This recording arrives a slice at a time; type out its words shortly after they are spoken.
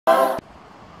It's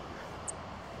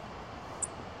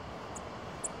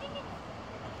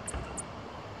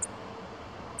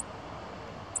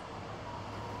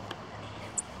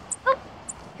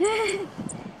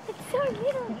so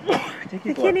little.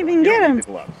 I can't even get him.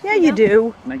 Yeah, you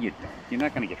do. No, you don't. You're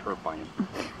not going to get hurt by him.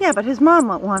 Yeah, but his mom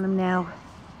won't want him now.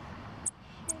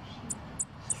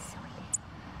 He's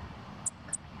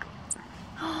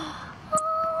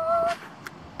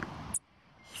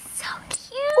so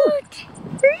cute.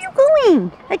 Where are you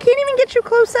going? I can't even get you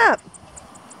close up.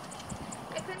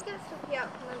 I couldn't get Sophie out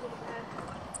from under the bed.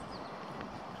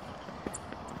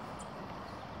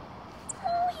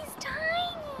 Oh, he's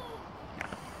tiny.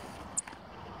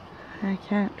 I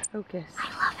can't focus. I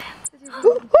love him.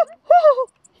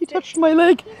 He touched my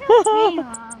leg. He's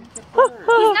not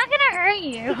gonna hurt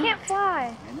you. He can't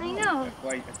fly. I know. That's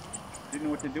why I didn't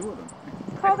know what to do with him.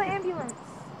 Call the ambulance.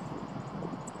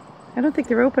 I don't think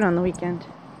they're open on the weekend.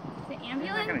 The I'm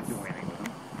not going ambulance? to do anything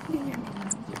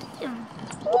with him.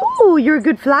 Oh, you're a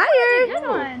good flyer. Good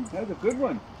one. That was a good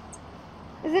one.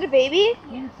 Is it a baby?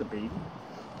 Yeah, it's a baby.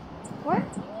 What?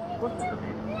 What's a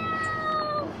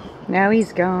baby? Now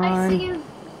he's I gone. see him.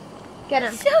 Get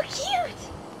him. So cute.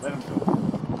 Let him go.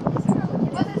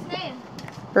 What's his name?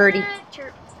 Birdie.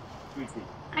 Chirp. Sweetie.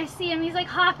 I see him. He's like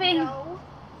hopping. No.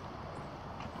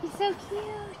 He's so cute.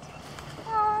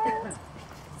 Aww.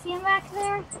 See him back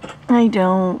there? I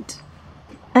don't.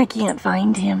 I can't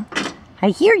find him. I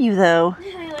hear you though.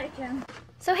 I like him.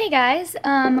 So hey guys,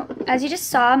 as you just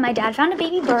saw, my dad found a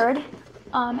baby bird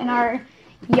in our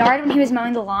yard when he was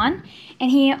mowing the lawn,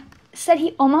 and he said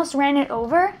he almost ran it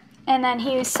over, and then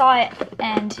he saw it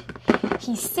and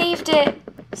he saved it.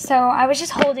 So I was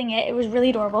just holding it. It was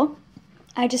really adorable.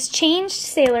 I just changed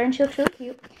Sailor and she looks really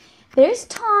cute. There's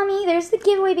Tommy. There's the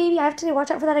giveaway baby. I have to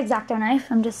watch out for that X-Acto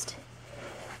knife. I'm just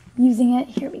using it.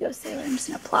 Here we go, Sailor. I'm just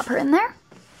going to plop her in there.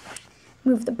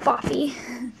 Move the boppy.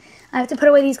 I have to put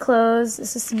away these clothes.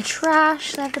 This is some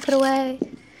trash that I have to put away.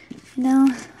 You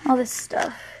know, all this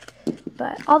stuff.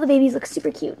 But all the babies look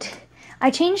super cute.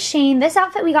 I changed Shane. This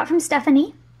outfit we got from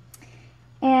Stephanie.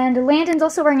 And Landon's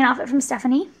also wearing an outfit from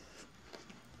Stephanie.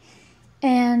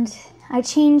 And I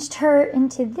changed her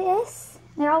into this.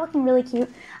 They're all looking really cute.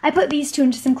 I put these two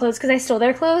into some clothes because I stole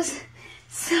their clothes.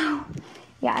 So,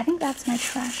 yeah, I think that's my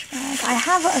trash bag. I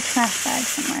have a trash bag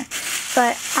somewhere.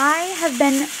 But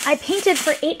I painted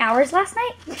for 8 hours last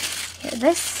night. Here,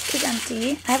 this is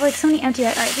empty. I have like so many empty,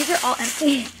 all right, these are all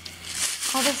empty.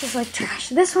 All this is like trash.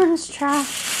 This one's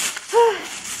trash. All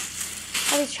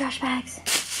these trash bags.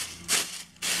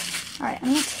 All right, I'm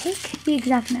gonna take the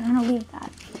X-Acto knife. I'm gonna leave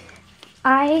that.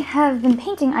 I have been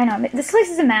painting, I know, this place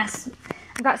is a mess.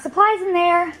 I've got supplies in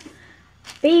there,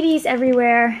 babies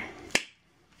everywhere.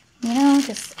 You know,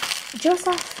 just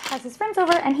Joseph has his friends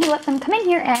over and he let them come in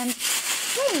here and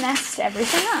they messed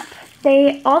everything up.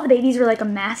 All the babies were like a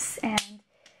mess and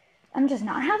I'm just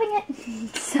not having it.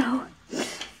 So,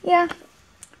 yeah.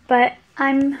 But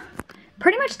I'm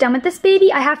pretty much done with this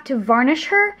baby. I have to varnish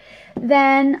her.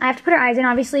 Then I have to put her eyes in.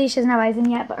 Obviously, she doesn't have eyes in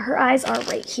yet, but her eyes are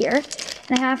right here.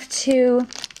 And I have to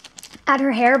add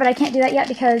her hair, but I can't do that yet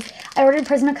because I ordered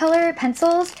Prismacolor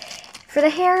pencils for the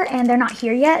hair and they're not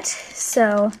here yet.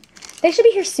 So they should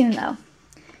be here soon though.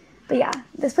 But yeah,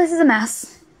 this place is a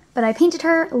mess. But I painted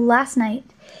her last night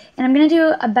and I'm gonna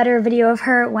do a better video of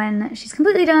her when she's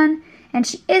completely done and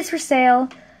she is for sale.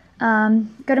 Go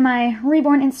to my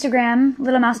Reborn Instagram,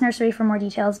 Little Mouse Nursery, for more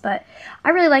details, but I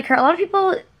really like her. A lot of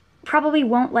people probably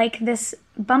won't like this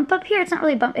bump up here. It's not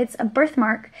really a bump, it's a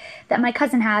birthmark that my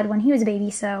cousin had when he was a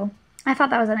baby, so I thought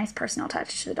that was a nice personal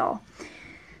touch to the doll.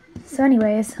 So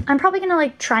anyways, I'm probably gonna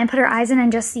like try and put her eyes in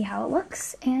and just see how it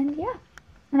looks, and yeah.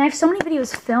 And I have so many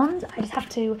videos filmed, I just have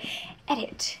to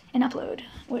edit and upload,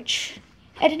 which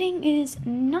editing is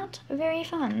not very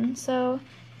fun, so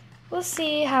we'll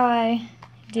see how I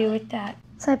do with that.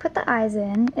 So I put the eyes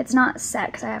in. It's not set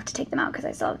because I have to take them out because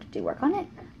I still have to do work on it.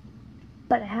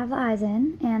 But I have the eyes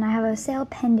in and I have a sale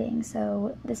pending,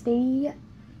 so this baby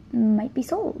might be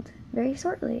sold very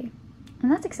shortly.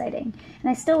 And that's exciting. And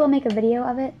I still will make a video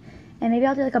of it, and maybe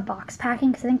I'll do like a box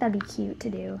packing because I think that'd be cute to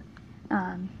do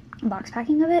box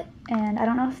packing of it. And I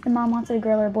don't know if the mom wants it a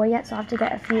girl or a boy yet, so I'll have to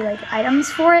get a few like items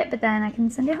for it, but then I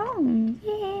can send it home.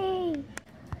 Yay!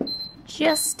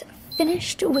 Just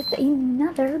finished with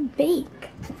another bake.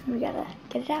 We gotta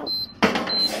get it out.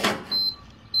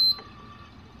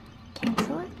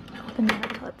 Cancel it. Open the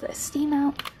door to let the steam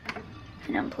out.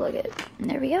 And unplug it. And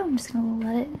there we go. I'm just gonna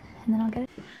let it and then I'll get it.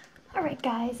 Alright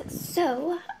guys,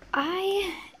 so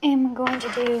I am going to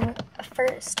do a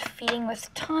first feeding with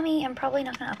Tommy. I'm probably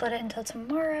not gonna upload it until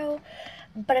tomorrow,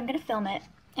 but I'm gonna film it.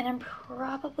 And I'm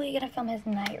probably gonna film his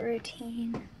night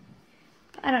routine.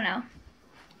 But I don't know.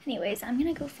 Anyways, I'm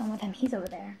gonna go film with him. He's over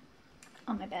there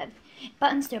on my bed.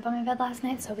 Buttons threw up on my bed last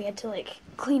night, so we had to like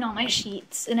clean all my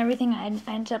sheets and everything. I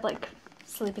ended up like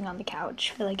sleeping on the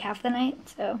couch for like half the night.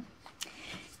 So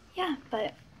yeah,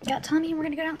 but got Tommy and we're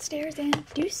gonna go downstairs and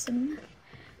do some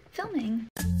filming.